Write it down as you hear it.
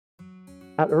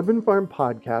At Urban Farm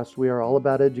Podcast, we are all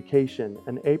about education,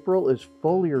 and April is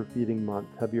foliar feeding month.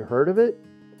 Have you heard of it?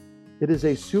 It is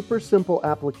a super simple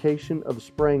application of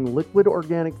spraying liquid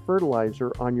organic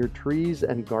fertilizer on your trees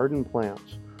and garden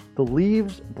plants. The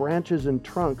leaves, branches, and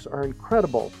trunks are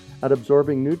incredible at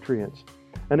absorbing nutrients.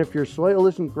 And if your soil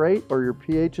isn't great or your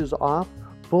pH is off,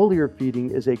 foliar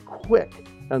feeding is a quick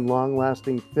and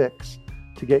long-lasting fix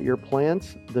to get your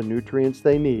plants the nutrients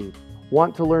they need.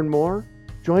 Want to learn more?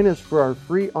 Join us for our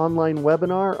free online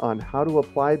webinar on how to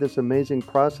apply this amazing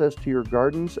process to your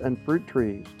gardens and fruit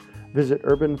trees. Visit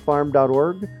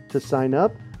urbanfarm.org to sign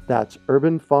up. That's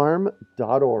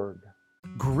urbanfarm.org.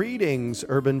 Greetings,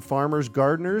 urban farmers,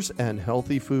 gardeners, and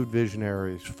healthy food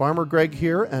visionaries. Farmer Greg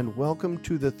here, and welcome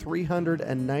to the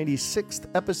 396th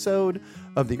episode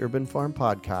of the Urban Farm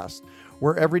Podcast,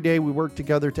 where every day we work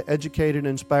together to educate and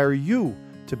inspire you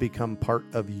to become part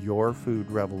of your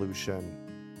food revolution.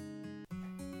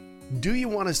 Do you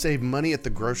want to save money at the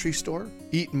grocery store,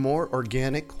 eat more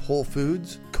organic, whole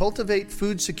foods, cultivate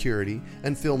food security,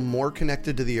 and feel more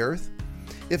connected to the earth?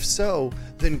 If so,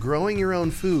 then growing your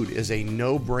own food is a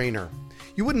no-brainer.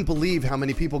 You wouldn't believe how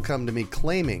many people come to me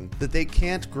claiming that they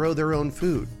can't grow their own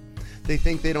food. They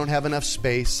think they don't have enough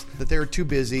space, that they're too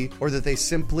busy, or that they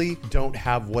simply don't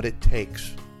have what it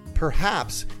takes.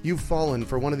 Perhaps you've fallen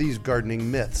for one of these gardening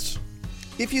myths.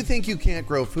 If you think you can't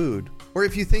grow food, or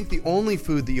if you think the only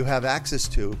food that you have access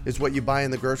to is what you buy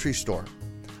in the grocery store,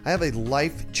 I have a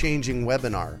life-changing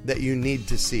webinar that you need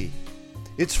to see.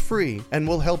 It's free and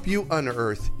will help you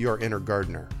unearth your inner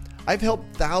gardener. I've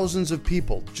helped thousands of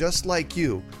people just like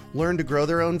you learn to grow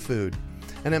their own food,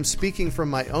 and I'm speaking from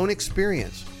my own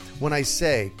experience when I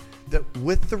say that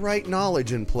with the right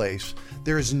knowledge in place,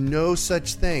 there is no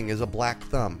such thing as a black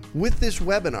thumb. With this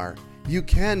webinar, you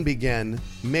can begin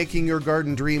making your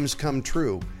garden dreams come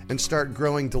true and start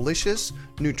growing delicious,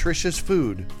 nutritious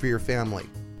food for your family.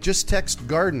 Just text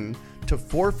GARDEN to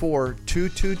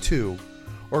 44222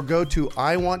 or go to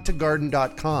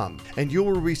iwanttogarden.com and you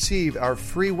will receive our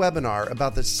free webinar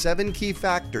about the 7 key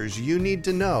factors you need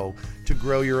to know to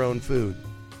grow your own food.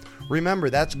 Remember,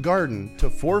 that's GARDEN to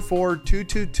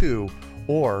 44222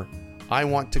 or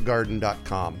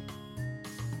iwanttogarden.com.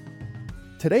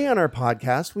 Today on our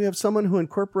podcast, we have someone who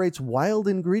incorporates wild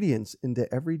ingredients into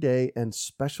everyday and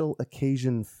special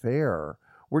occasion fare.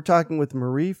 We're talking with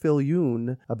Marie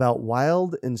Viljoen about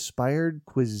wild-inspired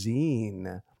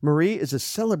cuisine. Marie is a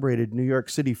celebrated New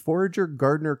York City forager,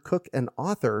 gardener, cook, and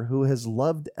author who has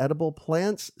loved edible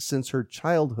plants since her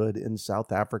childhood in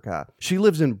South Africa. She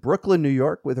lives in Brooklyn, New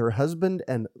York with her husband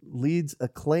and leads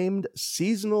acclaimed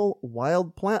seasonal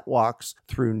wild plant walks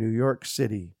through New York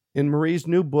City. In Marie's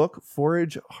new book,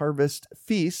 Forage, Harvest,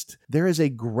 Feast, there is a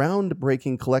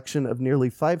groundbreaking collection of nearly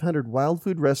 500 wild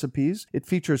food recipes. It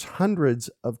features hundreds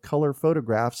of color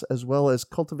photographs as well as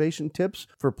cultivation tips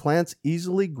for plants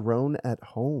easily grown at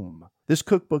home. This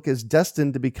cookbook is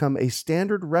destined to become a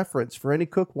standard reference for any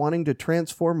cook wanting to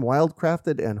transform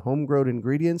wildcrafted and homegrown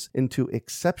ingredients into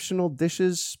exceptional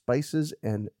dishes, spices,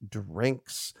 and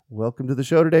drinks. Welcome to the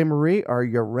show today, Marie. Are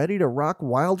you ready to rock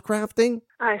wildcrafting?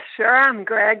 I sure am,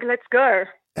 Greg. Let's go.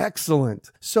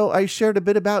 Excellent. So I shared a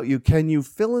bit about you. Can you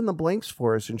fill in the blanks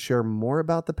for us and share more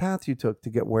about the path you took to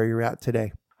get where you're at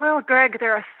today? Well, Greg,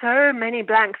 there are so many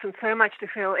blanks and so much to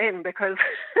fill in because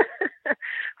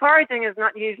foraging is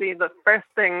not usually the first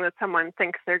thing that someone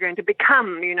thinks they're going to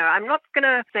become. You know, I'm not going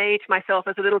to say to myself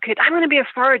as a little kid, I'm going to be a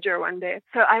forager one day.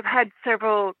 So I've had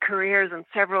several careers and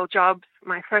several jobs.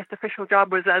 My first official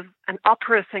job was as an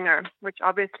opera singer, which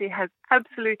obviously has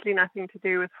absolutely nothing to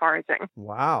do with foraging.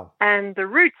 Wow. And the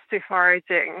roots to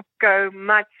foraging go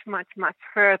much, much, much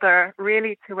further,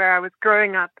 really to where I was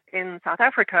growing up in South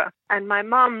Africa. And my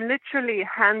mom literally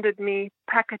handed me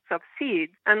packets of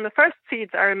seeds. And the first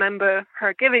seeds I remember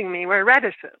her giving me were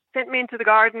radishes. Sent me into the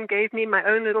garden, gave me my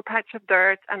own little patch of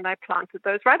dirt, and I planted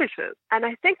those radishes. And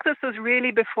I think this was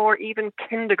really before even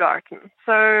kindergarten.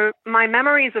 So my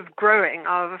memories of growing,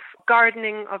 of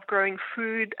gardening, of growing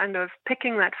food, and of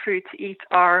picking that food to eat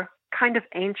are kind of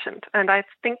ancient. And I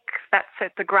think that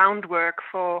set the groundwork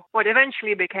for what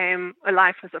eventually became a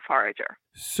life as a forager.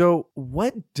 So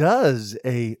what does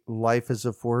a life as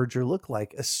a forager look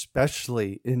like,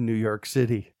 especially in New York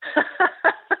City?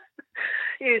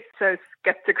 You're so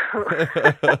skeptical.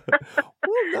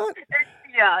 Well, not...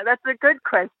 Yeah, that's a good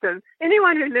question.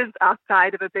 Anyone who lives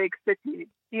outside of a big city,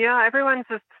 everyone's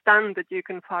just stunned that you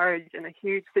can forage in a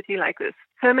huge city like this.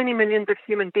 So many millions of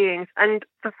human beings. And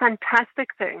the fantastic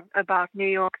thing about New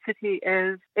York City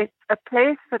is it's a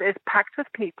place that is packed with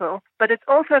people, but it's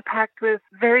also packed with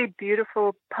very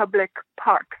beautiful public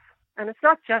parks. And it's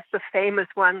not just the famous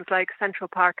ones like Central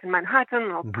Park in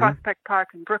Manhattan or Prospect Park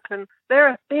in Brooklyn. There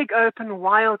are big open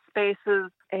wild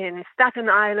spaces in Staten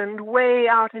Island, way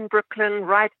out in Brooklyn,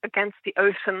 right against the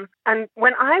ocean. And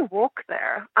when I walk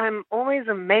there, I'm always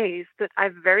amazed that I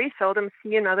very seldom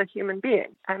see another human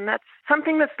being. And that's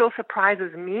something that still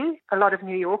surprises me. A lot of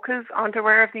New Yorkers aren't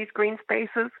aware of these green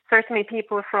spaces. Certainly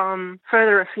people from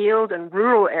further afield and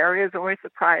rural areas are always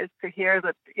surprised to hear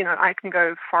that, I can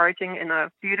go foraging in a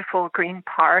beautiful green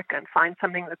park and find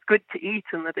something that's good to eat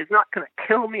and that is not going to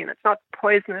kill me and it's not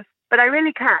poisonous. But I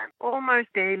really can. Almost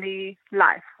daily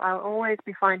life. I'll always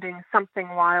be finding something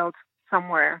wild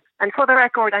somewhere. And for the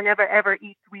record, I never ever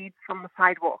eat weeds from the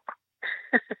sidewalk.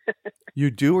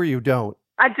 You do or you don't?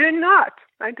 I do not.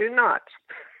 I do not.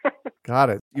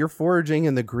 Got it. You're foraging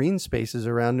in the green spaces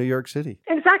around New York City.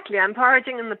 Exactly. I'm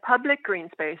foraging in the public green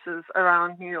spaces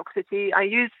around New York City. I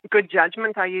use good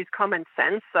judgment. I use common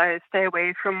sense. I stay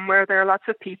away from where there are lots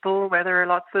of people, where there are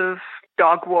lots of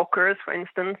dog walkers, for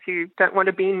instance. You don't want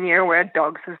to be near where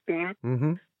dogs have been.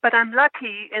 Mm-hmm. But I'm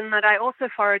lucky in that I also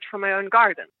forage from my own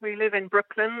garden. We live in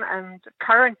Brooklyn, and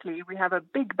currently we have a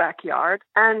big backyard,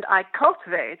 and I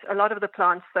cultivate a lot of the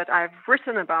plants that I've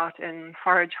written about in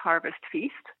Forage, Harvest,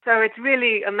 Feast. So it's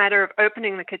really a matter of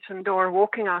opening the kitchen door,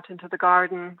 walking out into the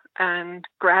garden, and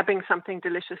grabbing something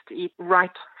delicious to eat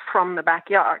right from the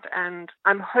backyard. And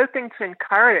I'm hoping to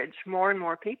encourage more and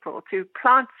more people to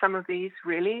plant some of these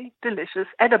really delicious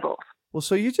edibles. Well,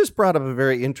 so you just brought up a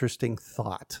very interesting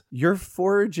thought. You're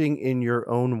foraging in your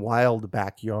own wild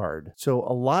backyard. So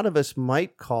a lot of us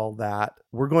might call that,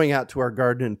 we're going out to our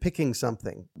garden and picking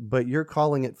something, but you're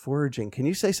calling it foraging. Can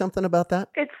you say something about that?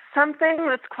 It's something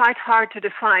that's quite hard to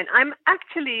define. I'm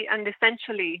actually and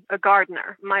essentially a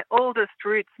gardener. My oldest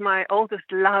roots, my oldest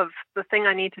love, the thing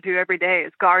I need to do every day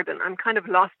is garden. I'm kind of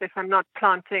lost if I'm not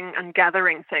planting and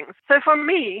gathering things. So for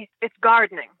me, it's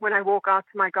gardening when I walk out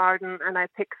to my garden and I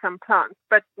pick some plants.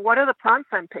 But what are the plants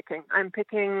I'm picking? I'm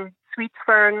picking sweet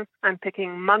fern, I'm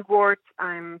picking mugwort,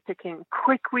 I'm picking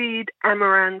quickweed,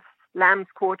 amaranth, lamb's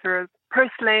quarters,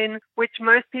 purslane, which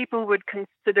most people would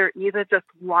consider either just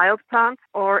wild plants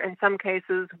or in some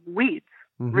cases weeds,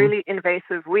 really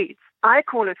invasive weeds. I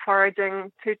call it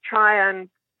foraging to try and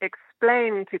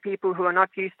explain to people who are not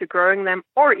used to growing them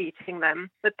or eating them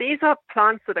that these are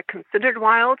plants that are considered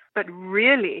wild but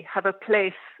really have a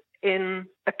place in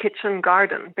a kitchen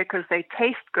garden because they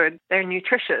taste good, they're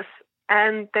nutritious,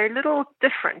 and they're a little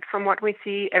different from what we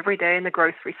see every day in the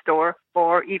grocery store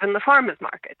or even the farmer's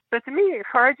market. So to me,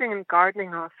 foraging and gardening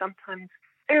are sometimes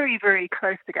very, very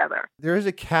close together. There is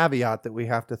a caveat that we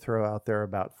have to throw out there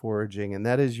about foraging, and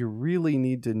that is you really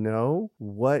need to know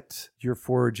what you're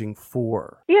foraging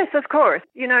for. Yes, of course.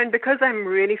 And because I'm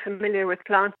really familiar with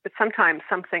plants, it's sometimes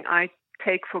something I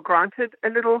take for granted a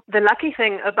little. The lucky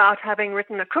thing about having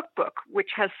written a cookbook, which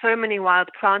has so many wild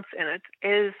plants in it,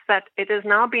 is that it has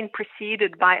now been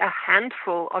preceded by a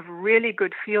handful of really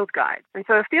good field guides. And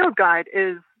so a field guide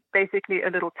is basically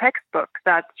a little textbook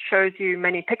that shows you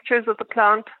many pictures of the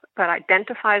plant, that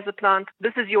identifies the plant.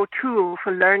 This is your tool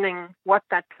for learning what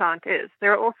that plant is.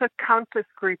 There are also countless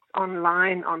groups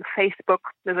online on Facebook.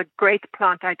 There's a great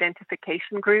plant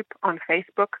identification group on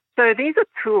Facebook. So these are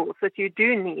tools that you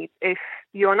do need if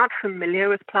you're not familiar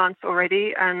with plants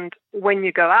already. And when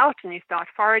you go out and you start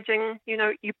foraging,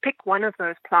 you pick one of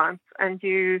those plants and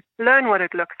you learn what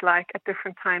it looks like at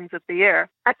different times of the year.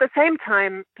 At the same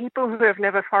time, people who have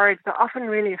never foraged are often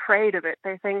really afraid of it.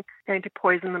 They think they're going to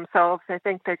poison themselves. They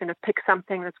think they're going to pick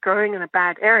something that's growing in a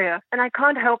bad area. And I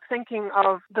can't help thinking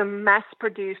of the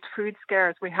mass-produced food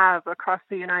scares we have across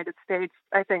the United States.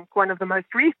 I think one of the most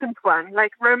recent ones,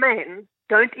 like romaine.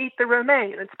 Don't eat the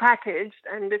romaine, it's packaged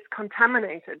and it's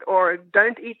contaminated. Or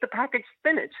don't eat the packaged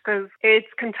spinach because it's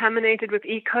contaminated with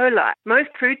E. coli. Most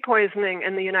food poisoning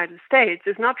in the United States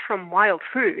is not from wild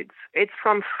foods. It's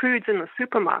from foods in the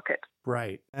supermarket.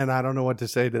 Right. And I don't know what to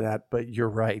say to that, but you're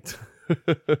right.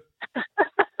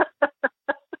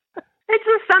 It's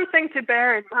just something to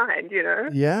bear in mind,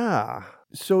 Yeah.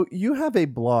 So you have a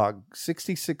blog,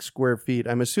 66 square feet.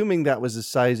 I'm assuming that was the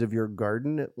size of your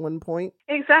garden at one point?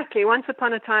 Exactly. Once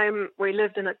upon a time, we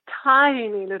lived in a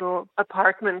tiny little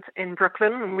apartment in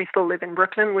Brooklyn, and we still live in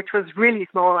Brooklyn, which was really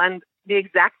small, and the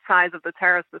exact size of the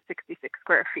terrace was 66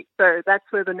 square feet. So that's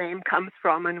where the name comes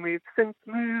from, and we've since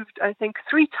moved, I think,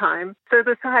 3 times. So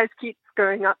the size keeps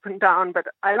going up and down, but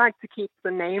I like to keep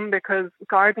the name because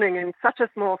gardening in such a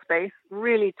small space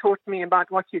really taught me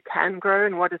about what you can grow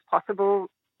and what is possible,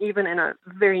 even in a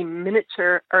very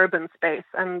miniature urban space.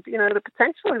 And, the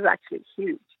potential is actually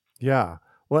huge. Yeah.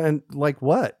 Well, and like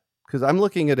what? Because I'm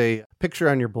looking at a picture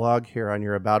on your blog here on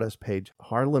your About Us page,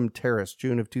 Harlem Terrace,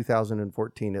 June of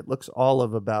 2014. It looks all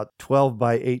of about 12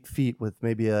 by 8 feet with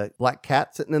maybe a black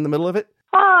cat sitting in the middle of it.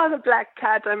 Ah, the black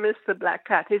cat. I miss the black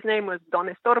cat. His name was Don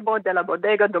Estorbo de la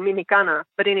Bodega Dominicana.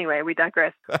 But anyway, we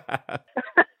digress.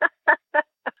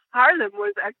 Harlem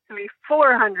was actually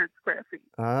 400 square feet.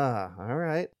 Ah, all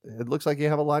right. It looks like you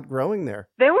have a lot growing there.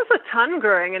 There was a ton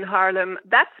growing in Harlem.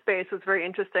 That space was very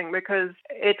interesting because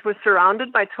it was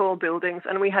surrounded by tall buildings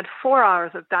and we had 4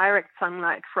 hours of direct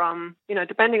sunlight from,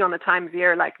 depending on the time of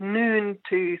year, like noon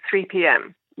to 3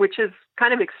 p.m., which is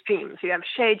kind of extreme. So you have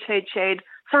shade, shade, shade,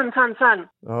 sun, sun, sun.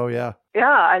 Oh, yeah. Yeah,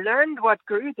 I learned what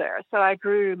grew there. So I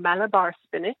grew Malabar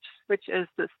spinach, which is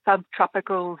the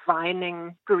subtropical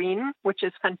vining green, which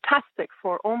is fantastic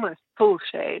for almost full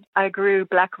shade. I grew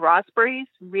black raspberries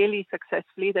really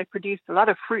successfully. They produced a lot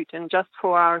of fruit in just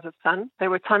 4 hours of sun. There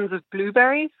were tons of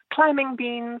blueberries, climbing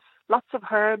beans, lots of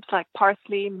herbs like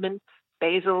parsley, mint,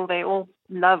 basil. They all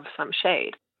love some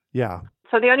shade. Yeah.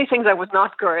 So the only things I was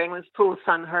not growing was full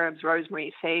sun herbs,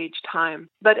 rosemary, sage, thyme.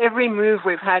 But every move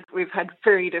we've had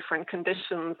very different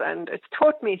conditions, and it's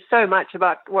taught me so much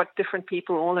about what different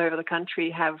people all over the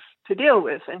country have to deal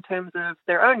with in terms of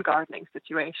their own gardening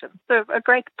situation. So a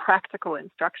great practical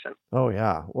instruction. Oh,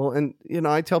 yeah. Well, and,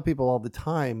 I tell people all the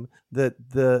time that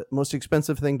the most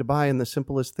expensive thing to buy and the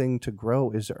simplest thing to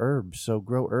grow is herbs. So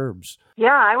grow herbs.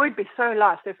 Yeah, I would be so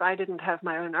lost if I didn't have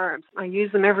my own herbs. I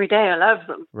use them every day. I love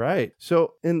them. Right.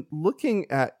 So in looking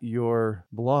at your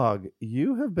blog,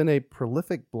 you have been a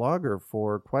prolific blogger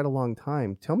for quite a long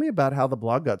time. Tell me about how the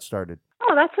blog got started.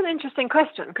 Oh, that's an interesting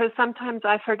question because sometimes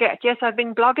I forget. Yes, I've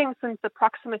been blogging since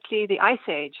approximately the Ice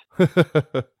Age.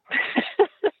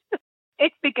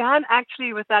 It began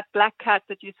actually with that black cat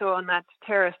that you saw on that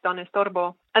terrace, Don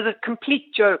Estorbo. As a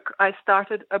complete joke, I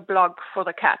started a blog for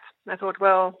the cat. I thought,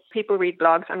 well, people read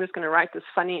blogs. I'm just going to write this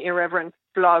funny, irreverent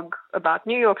blog about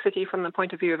New York City from the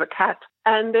point of view of a cat.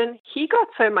 And then he got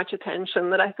so much attention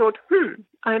that I thought,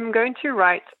 I'm going to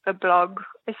write a blog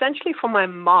essentially for my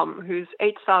mom, who's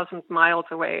 8,000 miles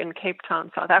away in Cape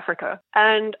Town, South Africa.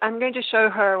 And I'm going to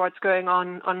show her what's going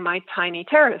on my tiny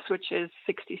terrace, which is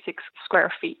 66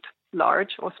 square feet.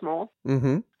 Large or small.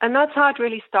 Mm-hmm. And that's how it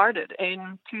really started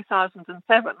in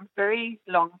 2007, very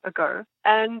long ago.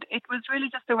 And it was really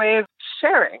just a way of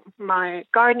sharing my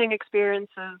gardening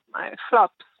experiences, my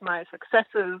flops, my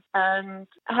successes, and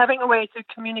having a way to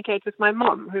communicate with my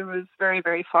mom, who was very,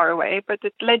 very far away. But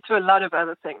it led to a lot of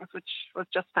other things, which was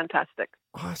just fantastic.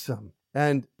 Awesome.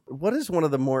 And what is one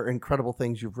of the more incredible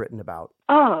things you've written about?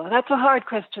 Oh, that's a hard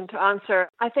question to answer.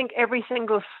 I think every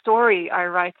single story I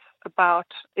write about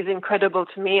is incredible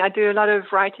to me. I do a lot of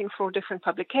writing for different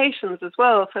publications as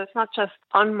well, so it's not just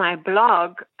on my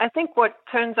blog. I think what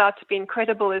turns out to be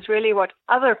incredible is really what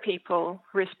other people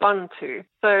respond to.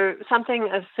 So something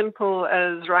as simple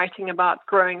as writing about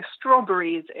growing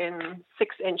strawberries in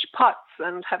 6-inch pots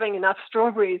and having enough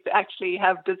strawberries to actually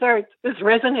have dessert has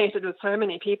resonated with so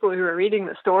many people who are reading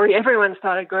the story. Everyone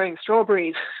started growing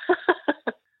strawberries.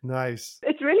 Nice.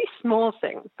 It's really small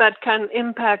things that can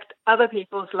impact other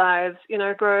people's lives,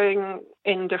 growing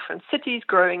in different cities,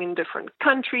 growing in different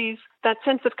countries. That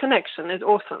sense of connection is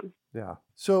awesome. Yeah.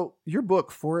 So your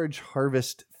book, Forage,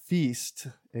 Harvest, Feast,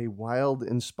 a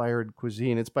wild-inspired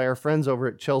cuisine. It's by our friends over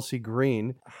at Chelsea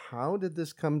Green. How did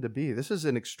this come to be? This is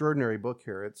an extraordinary book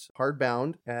here. It's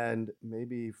hardbound and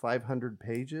maybe 500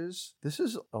 pages. This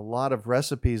is a lot of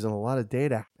recipes and a lot of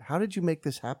data. How did you make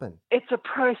this happen? It's a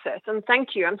process, and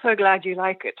thank you. I'm so glad you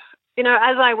like it.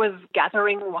 As I was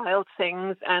gathering wild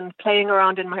things and playing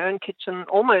around in my own kitchen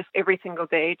almost every single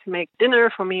day to make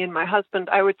dinner for me and my husband,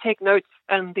 I would take notes,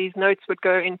 and these notes would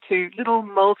go into little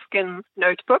moleskin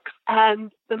notebooks.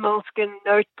 And the moleskin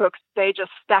notebooks, they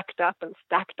just stacked up and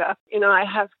stacked up. I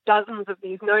have dozens of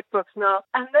these notebooks now.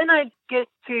 And then I'd get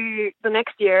to the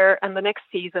next year and the next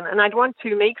season, and I'd want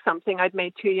to make something I'd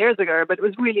made 2 years ago, but it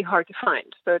was really hard to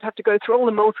find. So I'd have to go through all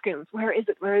the moleskins. Where is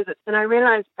it? Where is it? And I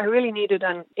realized I really needed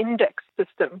an index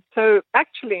system. So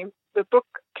actually, the book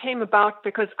came about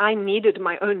because I needed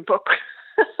my own book.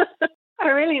 I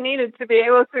really needed to be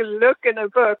able to look in a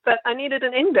book, but I needed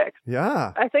an index.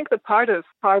 Yeah. I think the part of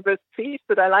Harvest Feast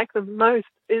that I like the most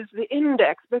is the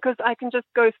index, because I can just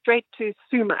go straight to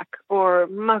sumac or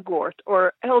mugwort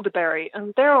or elderberry,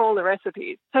 and there are all the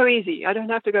recipes. So easy. I don't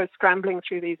have to go scrambling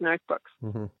through these notebooks.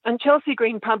 Mm-hmm. And Chelsea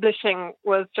Green Publishing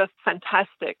was just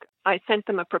fantastic. I sent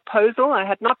them a proposal. I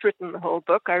had not written the whole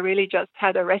book. I really just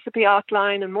had a recipe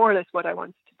outline and more or less what I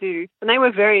wanted to do. And they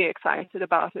were very excited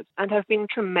about it and have been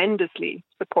tremendously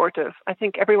supportive. I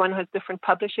think everyone has different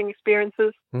publishing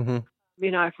experiences. Mm-hmm.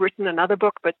 I've written another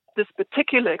book, but this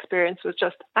particular experience was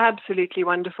just absolutely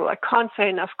wonderful. I can't say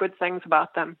enough good things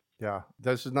about them. Yeah,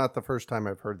 this is not the first time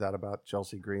I've heard that about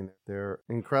Chelsea Green. They're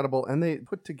incredible, and they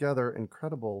put together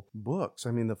incredible books.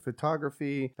 I mean, the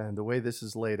photography and the way this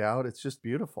is laid out, it's just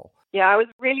beautiful. Yeah, I was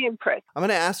really impressed. I'm going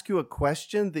to ask you a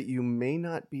question that you may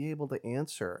not be able to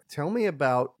answer. Tell me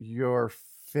about your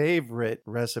favorite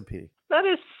recipe. That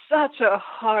is such a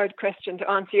hard question to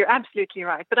answer. You're absolutely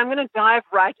right. But I'm going to dive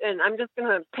right in. I'm just going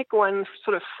to pick one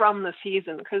sort of from the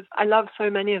season because I love so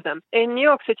many of them. In New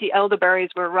York City,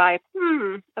 elderberries were ripe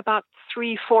about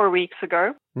 3-4 weeks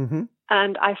ago. Mm-hmm.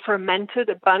 And I fermented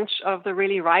a bunch of the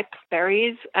really ripe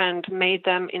berries and made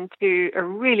them into a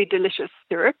really delicious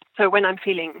syrup. So when I'm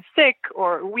feeling sick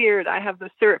or weird, I have the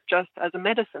syrup just as a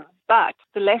medicine. But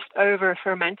the leftover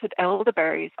fermented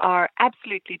elderberries are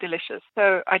absolutely delicious.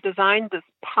 So I designed this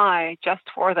pie just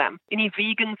for them. Any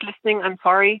vegans listening, I'm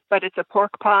sorry, but it's a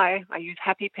pork pie. I use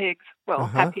happy pigs. Well,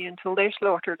 happy until they're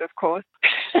slaughtered, of course.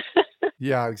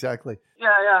 Yeah, exactly.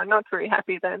 Yeah, not very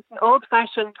happy then. An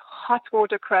old-fashioned hot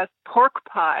water crust pork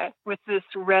pie with this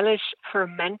relish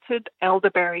fermented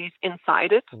elderberries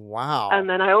inside it. Wow. And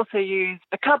then I also use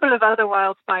a couple of other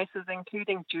wild spices,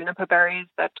 including juniper berries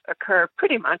that occur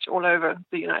pretty much all over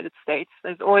the United States.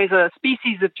 There's always a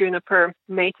species of juniper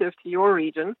native to your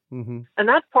region. Mm-hmm. And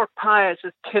that pork pie is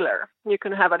just killer. You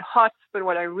can have it hot, but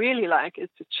what I really like is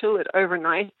to chill it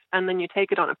overnight, and then you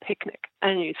take it on a picnic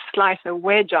and you slice a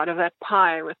wedge out of that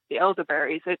pie with the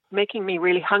elderberries. It's making me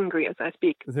really hungry as I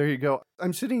speak. There you go.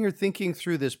 I'm sitting here thinking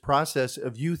through this process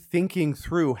of you thinking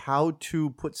through how to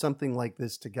put something like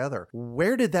this together.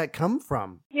 Where did that come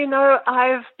from?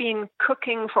 I've been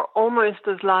cooking for almost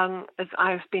as long as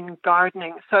I've been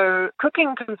gardening. So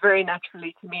cooking comes very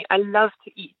naturally to me. I love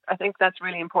to eat. I think that's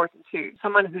really important too.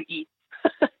 Someone who eats.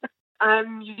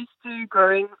 I'm used to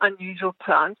growing unusual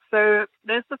plants, so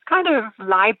there's this kind of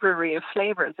library of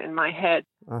flavors in my head.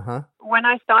 When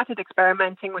I started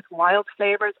experimenting with wild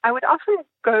flavors, I would often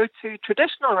go to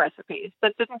traditional recipes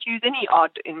that didn't use any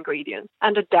odd ingredients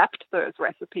and adapt those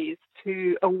recipes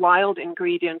to a wild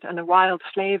ingredient and a wild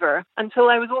flavor until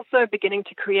I was also beginning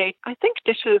to create, I think,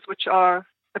 dishes which are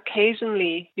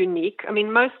occasionally unique. I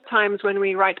mean, most times when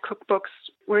we write cookbooks,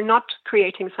 we're not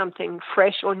creating something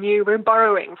fresh or new. We're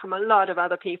borrowing from a lot of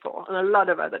other people and a lot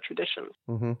of other traditions.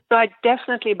 Mm-hmm. So I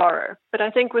definitely borrow. But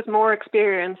I think with more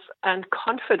experience and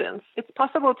confidence, it's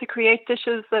possible to create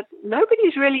dishes that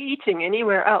nobody's really eating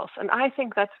anywhere else. And I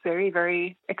think that's very,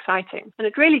 very exciting. And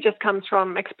it really just comes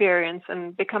from experience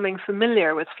and becoming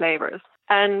familiar with flavors.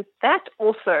 And that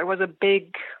also was a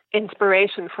big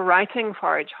inspiration for writing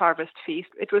Forage Harvest Feast.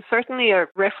 It was certainly a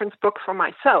reference book for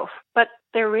myself, but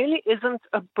there really isn't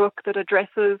a book that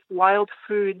addresses wild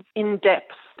foods in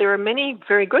depth. There are many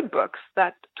very good books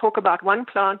that talk about one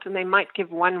plant and they might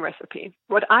give one recipe.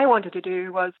 What I wanted to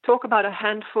do was talk about a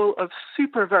handful of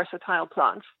super versatile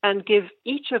plants and give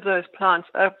each of those plants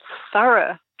a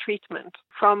thorough treatment,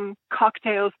 from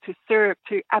cocktails to syrup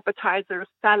to appetizers,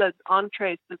 salads,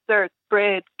 entrees, desserts,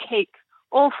 bread, cake,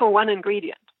 all for one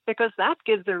ingredient, because that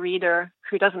gives the reader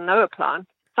who doesn't know a plant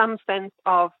some sense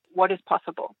of what is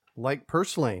possible. Like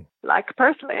purslane. Like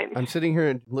purslane. I'm sitting here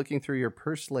and looking through your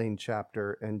purslane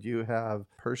chapter, and you have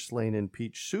purslane in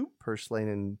peach soup, purslane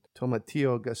in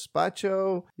tomatillo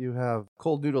gazpacho. You have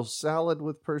cold noodle salad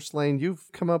with purslane.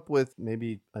 You've come up with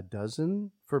maybe a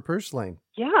dozen for purslane.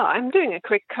 Yeah, I'm doing a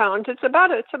quick count. It's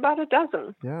about a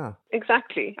dozen. Yeah.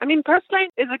 Exactly. I mean, purslane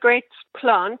is a great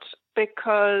plant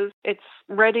because it's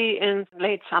ready in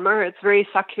late summer. It's very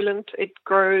succulent. It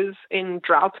grows in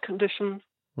drought conditions.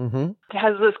 Mm-hmm. It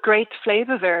has this great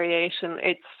flavor variation.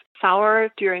 It's sour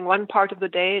during one part of the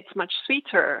day. It's much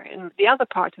sweeter in the other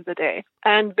part of the day.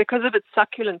 And because of its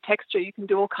succulent texture, you can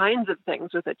do all kinds of things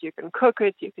with it. You can cook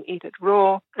it, you can eat it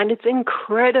raw, and it's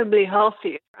incredibly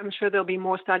healthy. I'm sure there'll be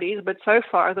more studies, but so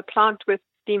far the plant with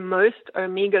the most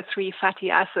omega-3 fatty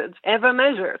acids ever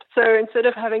measured. So instead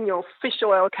of having your fish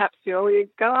oil capsule, you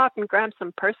go out and grab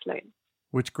some purslane.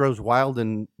 Which grows wild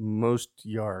in most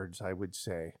yards, I would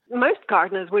say. Most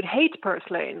gardeners would hate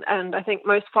purslane, and I think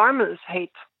most farmers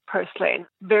hate purslane.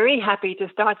 Very happy to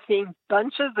start seeing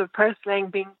bunches of purslane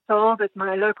being sold at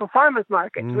my local farmers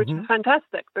market, which is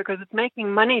fantastic because it's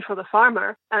making money for the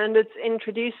farmer and it's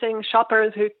introducing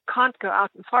shoppers who can't go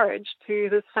out and forage to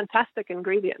this fantastic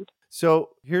ingredient.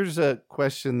 So here's a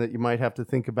question that you might have to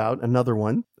think about. Another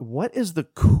one. What is the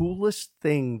coolest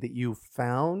thing that you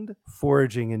found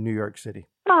foraging in New York City?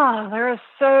 Ah, there are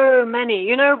so many.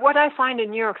 You know, what I find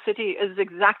in New York City is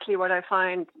exactly what I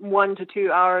find 1 to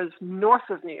 2 hours north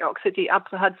of New York City up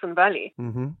the Hudson Valley.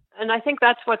 Mm-hmm. And I think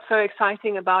that's what's so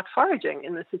exciting about foraging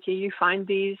in the city. You find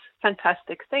these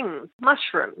fantastic things.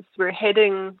 Mushrooms. We're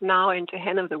heading now into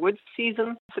hen of the woods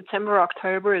season. September,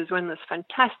 October is when this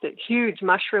fantastic, huge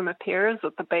mushroom appears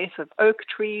at the base of oak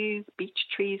trees, beech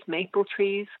trees, maple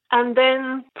trees. And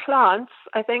then plants.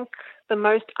 I think the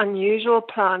most unusual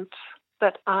plant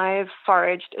that I've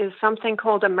foraged is something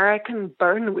called American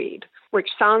burnweed, which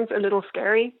sounds a little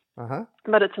scary,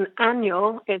 but it's an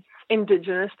annual. It's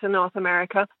indigenous to North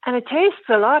America, and it tastes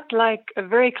a lot like a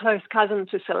very close cousin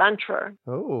to cilantro.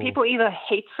 Oh. People either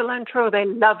hate cilantro or they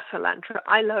love cilantro.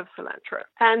 I love cilantro.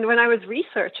 And when I was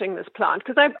researching this plant,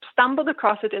 because I stumbled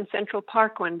across it in Central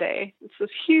Park one day, it's this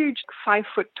huge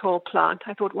 5-foot tall plant.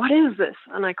 I thought, what is this?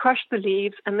 And I crushed the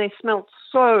leaves, and they smelled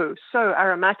so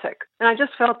aromatic. And I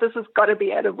just felt this has got to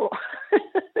be edible.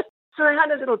 So I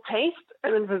had a little taste,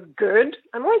 and it was good.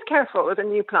 I'm always careful with a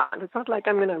new plant. It's not like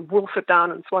I'm going to wolf it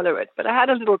down and swallow it, but I had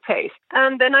a little taste.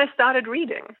 And then I started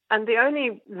reading. And the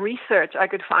only research I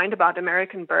could find about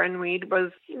American burnweed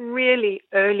was really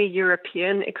early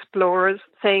European explorers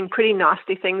saying pretty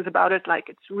nasty things about it, like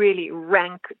it's really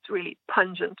rank, it's really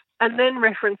pungent. And then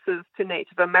references to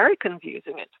Native Americans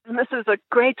using it. And this is a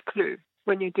great clue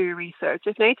when you do research.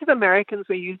 If Native Americans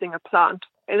were using a plant,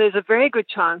 there's a very good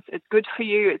chance it's good for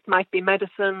you, it might be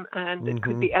medicine, and it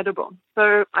could be edible.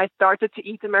 So I started to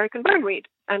eat American burnweed,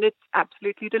 and it's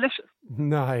absolutely delicious.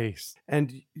 Nice.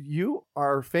 And you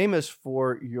are famous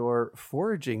for your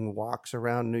foraging walks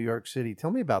around New York City.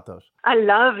 Tell me about those. I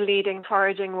love leading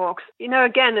foraging walks. You know,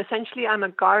 again, essentially, I'm a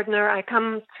gardener. I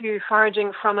come to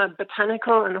foraging from a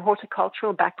botanical and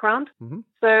horticultural background.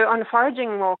 So on a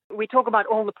foraging walk, we talk about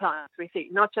all the plants we see,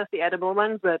 not just the edible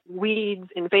ones, but weeds,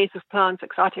 invasive plants,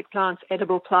 exotic plants,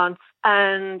 edible plants.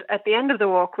 And at the end of the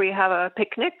walk, we have a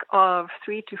picnic of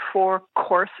 3 to 4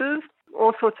 courses,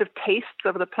 all sorts of tastes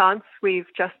of the plants we've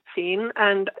just seen.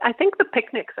 And I think the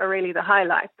picnics are really the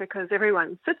highlight because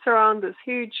everyone sits around this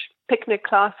huge picnic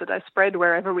class that I spread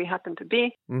wherever we happen to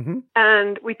be.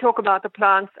 And we talk about the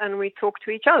plants and we talk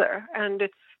to each other. And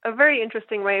it's a very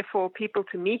interesting way for people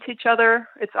to meet each other.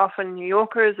 It's often New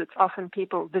Yorkers. It's often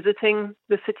people visiting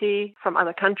the city from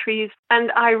other countries.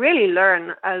 And I really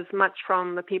learn as much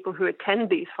from the people who attend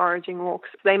these foraging walks.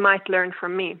 They might learn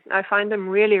from me. I find them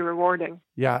really rewarding.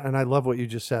 Yeah, and I love what you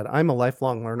just said. I'm a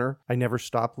lifelong learner. I never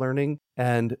stop learning.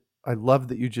 And I love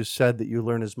that you just said that you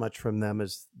learn as much from them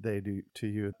as they do to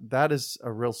you. That is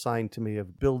a real sign to me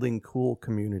of building cool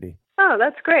community. Oh,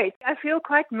 that's great. I feel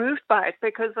quite moved by it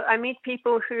because I meet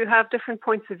people who have different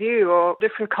points of view or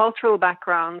different cultural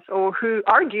backgrounds or who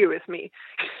argue with me.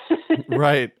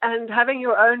 Right. And having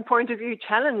your own point of view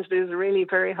challenged is really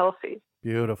very healthy.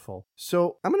 Beautiful.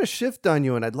 So I'm going to shift on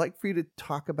you, and I'd like for you to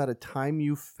talk about a time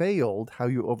you failed, how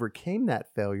you overcame that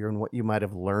failure, and what you might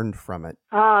have learned from it.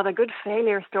 Ah, the good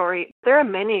failure story. There are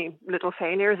many little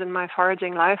failures in my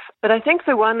foraging life, but I think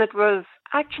the one that was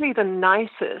actually the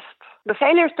nicest, the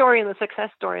failure story and the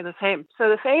success story are the same. So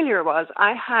the failure was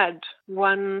I had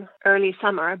one early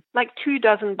summer, like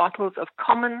 24 bottles of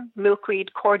common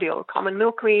milkweed cordial. Common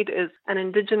milkweed is an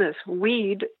indigenous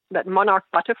weed that monarch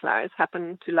butterflies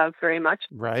happen to love very much.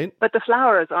 Right. But the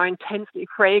flowers are intensely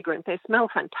fragrant. They smell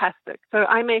fantastic. So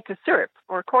I make a syrup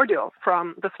or cordial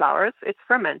from the flowers. It's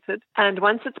fermented. And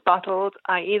once it's bottled,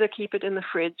 I either keep it in the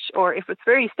fridge or if it's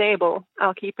very stable,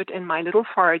 I'll keep it in my little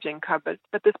foraging cupboard.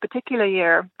 But this particular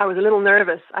year, I was a little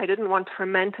nervous. I didn't want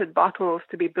fermented bottles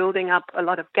to be building up a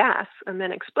lot of gas and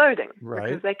then exploding. Right.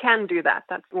 Because they can do that.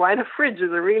 That's why the fridge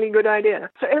is a really good idea.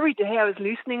 So every day I was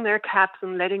loosening their caps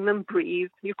and letting them breathe.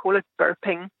 You call it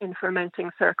burping in fermenting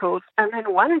circles. And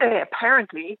then one day,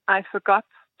 apparently, I forgot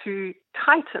to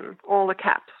tighten all the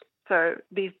caps. So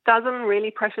these dozen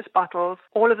really precious bottles,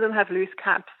 all of them have loose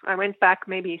caps. I went back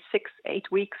maybe 6-8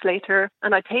 weeks later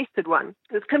and I tasted one.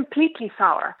 It was completely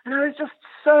sour. And I was just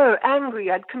so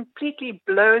angry. I'd completely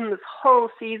blown this whole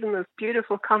season of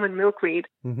beautiful common milkweed.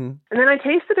 And then I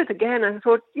tasted it again and I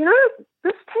thought, you know,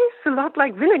 this tastes a lot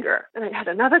like vinegar. And I had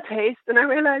another taste and I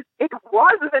realized it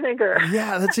was vinegar.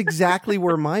 Yeah, that's exactly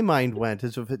where my mind went,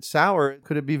 as if it's sour,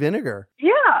 could it be vinegar?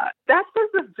 Yeah, that was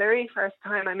the very first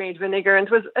time I made vinegar and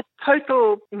it was a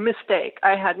total mistake.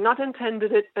 I had not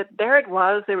intended it, but there it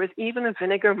was. There was even a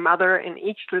vinegar mother in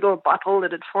each little bottle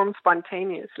that had formed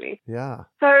spontaneously. Yeah.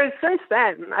 So since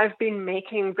then, I've been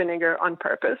making vinegar on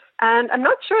purpose. And I'm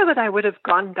not sure that I would have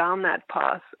gone down that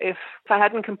path if I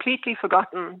hadn't completely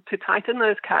forgotten to tighten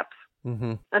those caps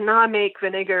Mm-hmm. And now I make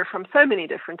vinegar from so many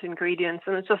different ingredients,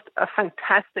 and it's just a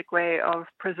fantastic way of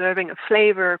preserving a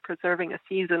flavor, preserving a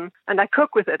season, and I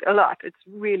cook with it a lot. It's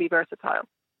really versatile.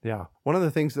 Yeah. One of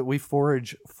the things that we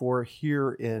forage for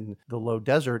here in the low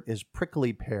desert is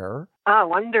prickly pear. Ah,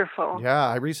 wonderful. Yeah,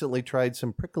 I recently tried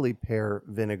some prickly pear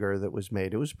vinegar that was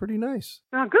made. It was pretty nice.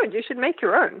 Oh, good. You should make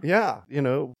your own. Yeah,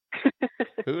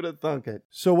 who'd have thunk it?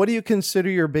 So what do you consider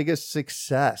your biggest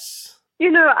success?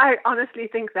 I honestly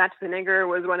think that vinegar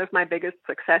was one of my biggest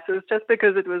successes just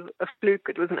because it was a fluke,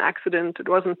 it was an accident, it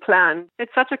wasn't planned.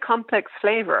 It's such a complex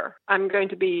flavor. I'm going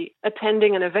to be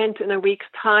attending an event in a week's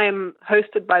time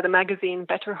hosted by the magazine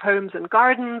Better Homes and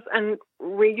Gardens, and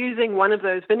we're using one of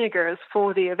those vinegars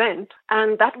for the event.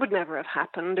 And that would never have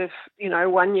happened if,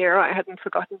 one year I hadn't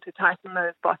forgotten to tighten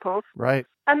those bottles. Right.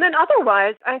 And then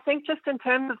otherwise, I think just in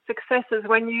terms of successes,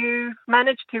 when you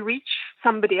manage to reach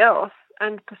somebody else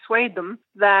and persuade them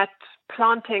that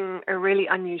planting a really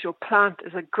unusual plant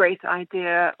is a great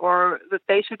idea, or that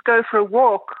they should go for a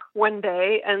walk one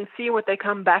day and see what they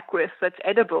come back with that's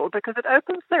edible, because it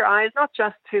opens their eyes not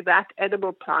just to that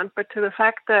edible plant, but to the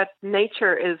fact that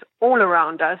nature is all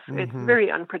around us. Mm-hmm. It's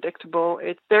very unpredictable.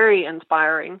 It's very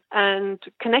inspiring. And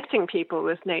connecting people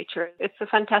with nature, it's a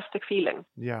fantastic feeling.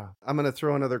 Yeah. I'm going to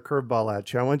throw another curveball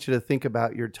at you. I want you to think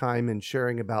about your time in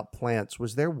sharing about plants.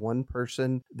 Was there one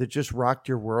person that just rocked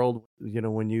your world,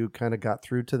 when you kind of got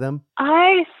through to them?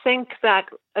 I think that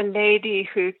a lady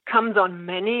who comes on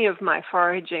many of my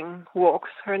foraging walks,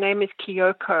 her name is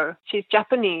Kyoko. She's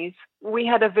Japanese. We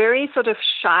had a very sort of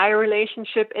shy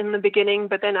relationship in the beginning,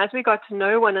 but then as we got to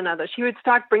know one another, she would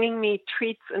start bringing me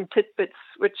treats and tidbits,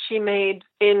 which she made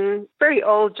in very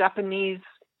old Japanese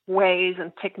ways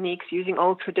and techniques using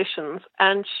old traditions.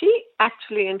 And she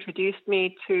actually introduced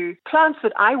me to plants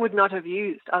that I would not have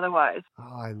used otherwise.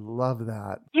 Oh, I love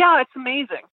that. Yeah, it's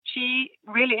amazing. She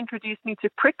really introduced me to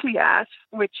prickly ash,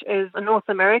 which is a North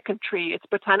American tree. Its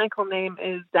botanical name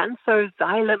is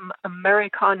Xanthozylum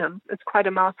americanum. It's quite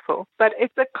a mouthful. But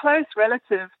it's a close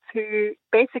relative to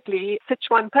basically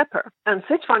Sichuan pepper. And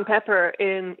Sichuan pepper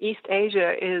in East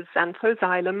Asia is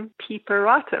Xanthozylum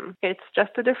piperatum. It's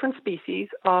just a different species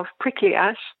of prickly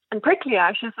ash. And prickly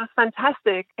ash is a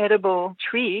fantastic edible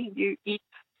tree. You eat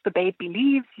the baby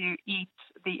leaves, you eat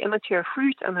the immature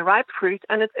fruit and the ripe fruit,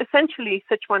 and it's essentially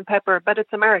Sichuan pepper, but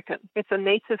it's American. It's a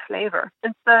native flavor.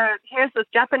 And so here's this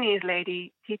Japanese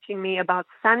lady teaching me about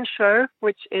sansho,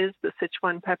 which is the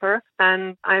Sichuan pepper,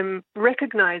 and I'm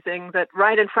recognizing that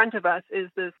right in front of us is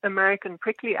this American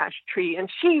prickly ash tree,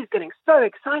 and she's getting so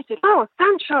excited. Oh,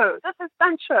 sansho! This is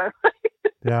sansho!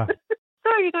 Yeah.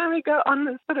 So, we go on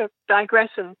this sort of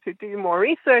digression to do more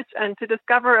research and to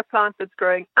discover a plant that's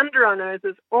growing under our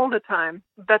noses all the time.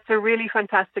 That's a really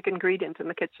fantastic ingredient in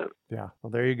the kitchen. Yeah. Well,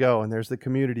 there you go. And there's the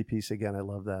community piece again. I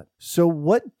love that. So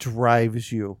what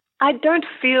drives you? I don't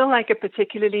feel like a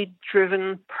particularly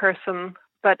driven person,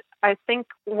 but I think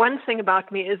one thing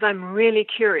about me is I'm really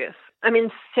curious. I'm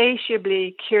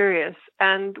insatiably curious.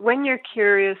 And when you're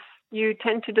curious, you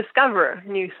tend to discover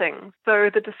new things. So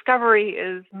the discovery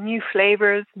is new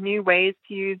flavors, new ways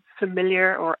to use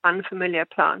familiar or unfamiliar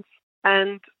plants.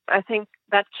 And I think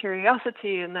that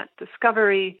curiosity and that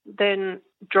discovery then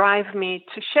drive me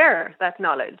to share that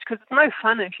knowledge, because it's no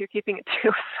fun if you're keeping it to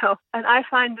yourself. And I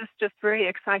find this just very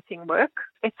exciting work.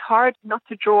 It's hard not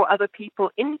to draw other people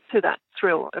into that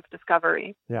thrill of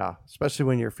discovery. Yeah, especially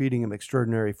when you're feeding them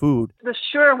extraordinary food. The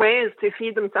sure way is to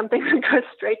feed them something that goes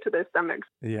straight to their stomachs.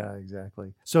 Yeah,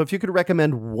 exactly. So if you could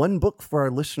recommend one book for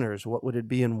our listeners, what would it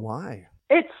be and why?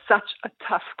 It's such a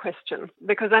tough question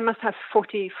because I must have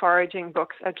 40 foraging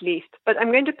books at least. But I'm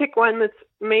going to pick one that's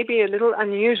maybe a little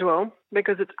unusual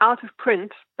because it's out of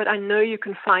print, but I know you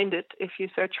can find it if you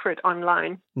search for it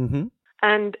online. Mm-hmm.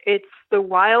 And it's the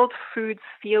Wild Foods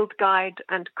Field Guide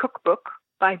and Cookbook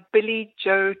by Billy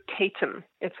Joe Tatum.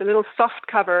 It's a little soft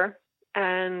cover,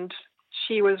 and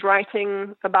she was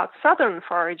writing about southern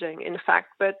foraging, in fact,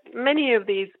 but many of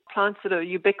these plants that are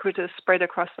ubiquitous spread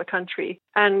across the country.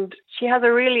 And she has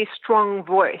a really strong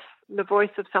voice, the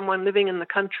voice of someone living in the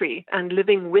country and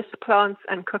living with plants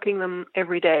and cooking them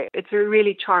every day. It's a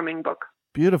really charming book.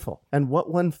 Beautiful. And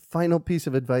what one final piece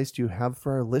of advice do you have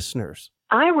for our listeners?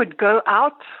 I would go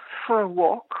out for a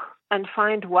walk and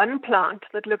find one plant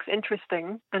that looks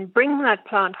interesting and bring that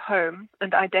plant home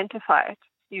and identify it.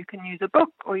 You can use a book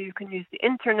or you can use the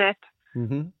internet,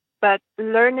 but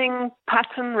learning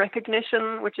pattern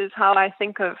recognition, which is how I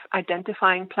think of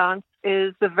identifying plants,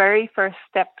 is the very first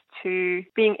step to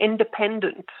being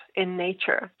independent in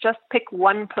nature. Just pick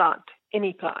one plant.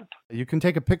 any plant. You can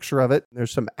take a picture of it.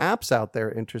 There's some apps out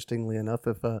there, interestingly enough.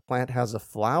 If a plant has a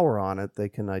flower on it, they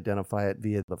can identify it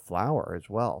via the flower as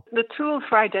well. The tools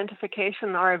for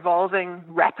identification are evolving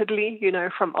rapidly,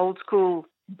 from old school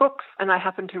books, and I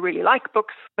happen to really like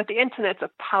books, but the internet's a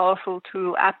powerful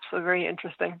tool. Apps are very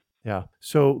interesting. Yeah.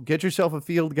 So get yourself a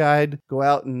field guide, go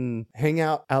out and hang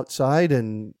out outside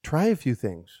and try a few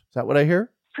things. Is that what I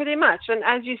hear? Pretty much. And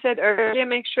as you said earlier,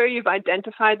 make sure you've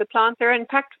identified the plant. There are, in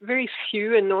fact, very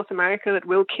few in North America that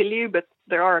will kill you, but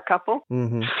there are a couple.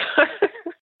 Mm-hmm.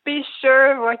 Be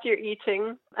sure of what you're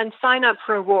eating and sign up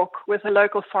for a walk with a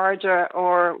local forager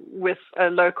or with a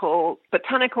local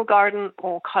botanical garden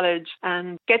or college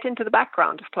and get into the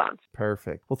background of plants.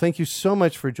 Perfect. Well, thank you so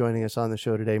much for joining us on the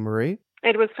show today, Marie.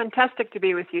 It was fantastic to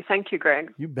be with you. Thank you,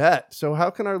 Greg. You bet. So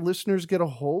how can our listeners get a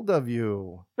hold of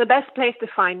you? The best place to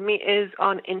find me is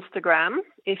on Instagram.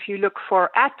 If you look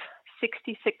for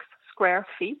 @66 square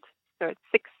feet, so it's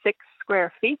 66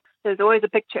 square feet. There's always a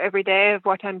picture every day of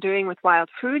what I'm doing with wild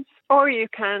foods, or you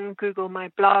can Google my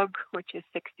blog, which is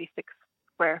 66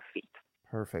 square feet.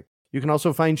 Perfect. You can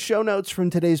also find show notes from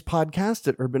today's podcast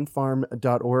at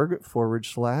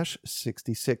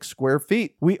urbanfarm.org/66 square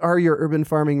feet. We are your urban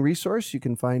farming resource. You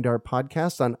can find our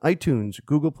podcast on iTunes,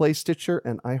 Google Play, Stitcher,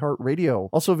 and iHeartRadio.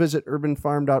 Also visit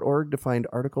urbanfarm.org to find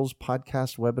articles,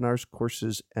 podcasts, webinars,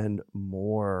 courses, and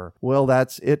more. Well,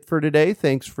 that's it for today.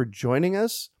 Thanks for joining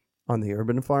us on the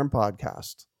Urban Farm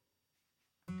Podcast.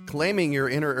 Claiming your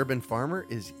inner urban farmer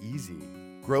is easy.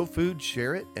 Grow food,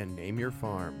 share it, and name your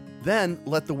farm. Then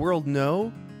let the world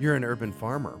know you're an urban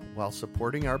farmer while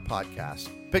supporting our podcast.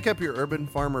 Pick up your Urban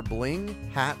Farmer bling,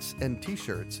 hats, and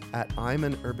t-shirts at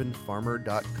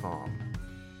imanurbanfarmer.com.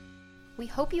 We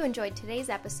hope you enjoyed today's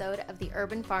episode of the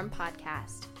Urban Farm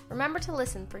Podcast. Remember to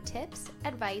listen for tips,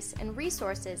 advice, and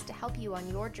resources to help you on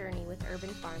your journey with urban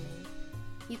farming.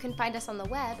 You can find us on the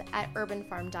web at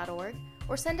urbanfarm.org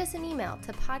or send us an email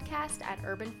to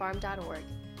podcast@urbanfarm.org.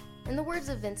 In the words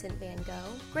of Vincent van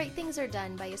Gogh, great things are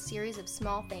done by a series of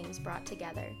small things brought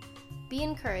together. Be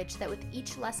encouraged that with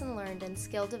each lesson learned and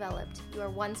skill developed, you are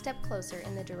one step closer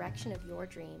in the direction of your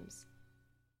dreams.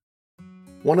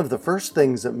 One of the first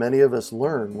things that many of us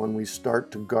learn when we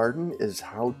start to garden is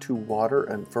how to water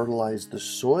and fertilize the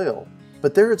soil.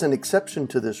 But there is an exception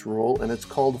to this rule, and it's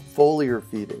called foliar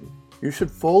feeding. You should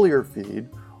foliar feed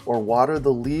or water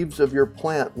the leaves of your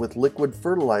plant with liquid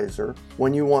fertilizer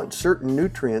when you want certain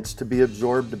nutrients to be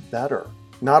absorbed better.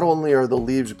 Not only are the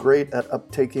leaves great at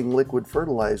uptaking liquid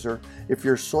fertilizer, if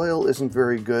your soil isn't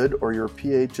very good or your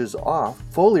pH is off,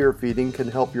 foliar feeding can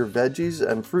help your veggies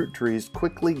and fruit trees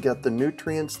quickly get the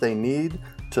nutrients they need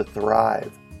to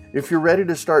thrive. If you're ready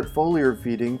to start foliar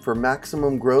feeding for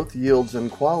maximum growth, yields,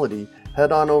 and quality,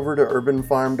 head on over to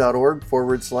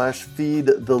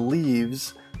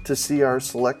urbanfarm.org/feed-the-leaves to see our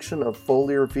selection of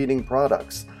foliar feeding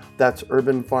products. That's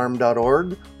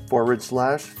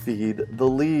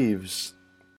urbanfarm.org/feed-the-leaves.